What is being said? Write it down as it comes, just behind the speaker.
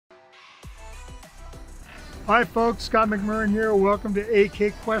Hi folks, Scott McMurran here. Welcome to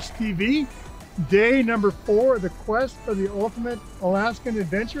AK Quest TV. Day number 4 of the quest for the ultimate Alaskan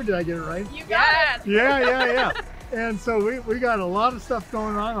adventure. Did I get it right? You got it! Yeah. And so we got a lot of stuff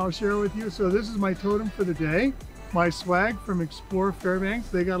going on. I'll share with you. So this is my totem for the day. My swag from Explore Fairbanks.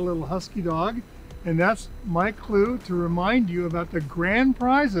 They got a little husky dog. And that's my clue to remind you about the grand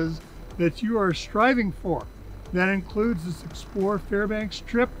prizes that you are striving for. That includes this Explore Fairbanks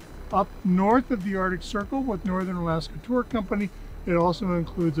trip up north of the Arctic Circle with Northern Alaska Tour Company. It also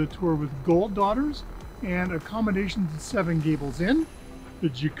includes a tour with Gold Daughters and accommodations at Seven Gables Inn, the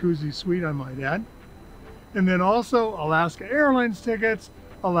jacuzzi suite I might add. And then also Alaska Airlines tickets,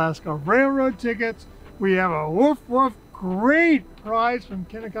 Alaska Railroad tickets. We have a woof woof great prize from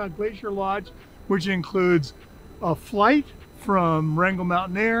Kennicott Glacier Lodge, which includes a flight from Wrangell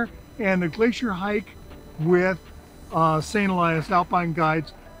Mountain Air and a glacier hike with St. Elias Alpine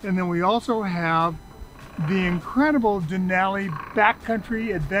Guides. And then we also have the incredible Denali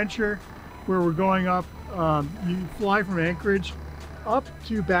backcountry adventure where we're going up, you fly from Anchorage up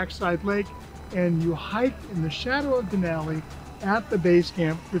to Backside Lake and you hike in the shadow of Denali at the base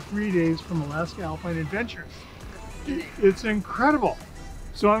camp for 3 days from Alaska Alpine Adventures. It's incredible.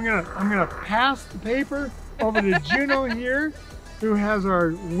 So I'm gonna pass the paper over to Juno here, who has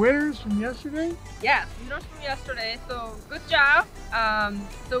our winners from yesterday. Yes, winners from yesterday. So good job.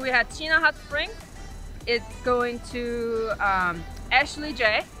 So we had Chena Hot Springs. It's going to Ashley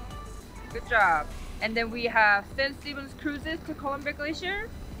J. Good job. And then we have St. Stephen's Cruises to Columbia Glacier.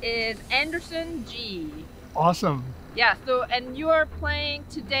 Is Anderson G. Awesome. Yeah. So and you are playing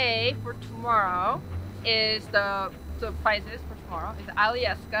today for tomorrow. Is the prizes for tomorrow is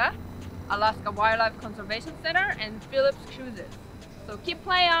Alyeska, Alaska Wildlife Conservation Center, and Phillips Cruises. So keep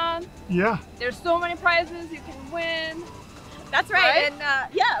playing on. Yeah. There's so many prizes you can win. That's right. And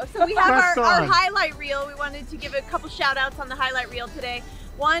yeah, so we have our highlight reel. We wanted to give a couple shout outs on the highlight reel today.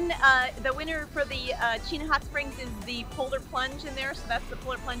 One, the winner for the Chena Hot Springs is the polar plunge in there. So that's the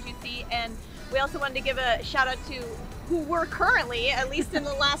polar plunge you see. And we also wanted to give a shout out to who we're currently, at least in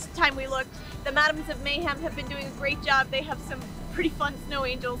the last time we looked, the Madams of Mayhem have been doing a great job. They have some pretty fun snow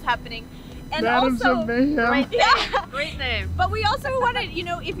angels happening. And Madams also, of Mayhem. Great name. But we also wanted, you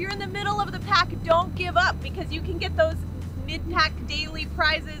know, if you're in the middle of the pack, don't give up because you can get those mid-pack daily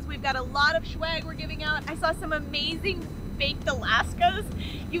prizes. We've got a lot of swag we're giving out. I saw some amazing baked Alaskas.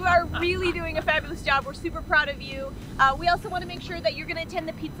 You are really doing a fabulous job. We're super proud of you. We also want to make sure that you're going to attend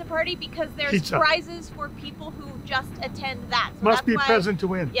the pizza party because there's prizes for people who just attend that. So must be present to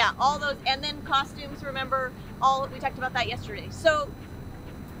win. Yeah, all those, and then costumes. Remember, we talked about that yesterday. So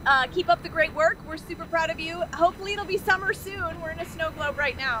keep up the great work. We're super proud of you. Hopefully it'll be summer soon. We're in a snow globe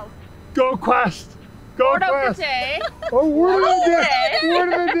right now. Go Quest! Go Word Quest! of the day. Oh, word of the day!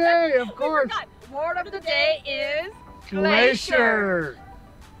 Word of the day, of course. Word of the day is Glacier.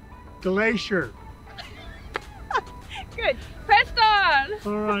 Glacier. Good. Preston!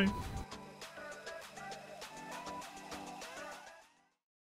 All right.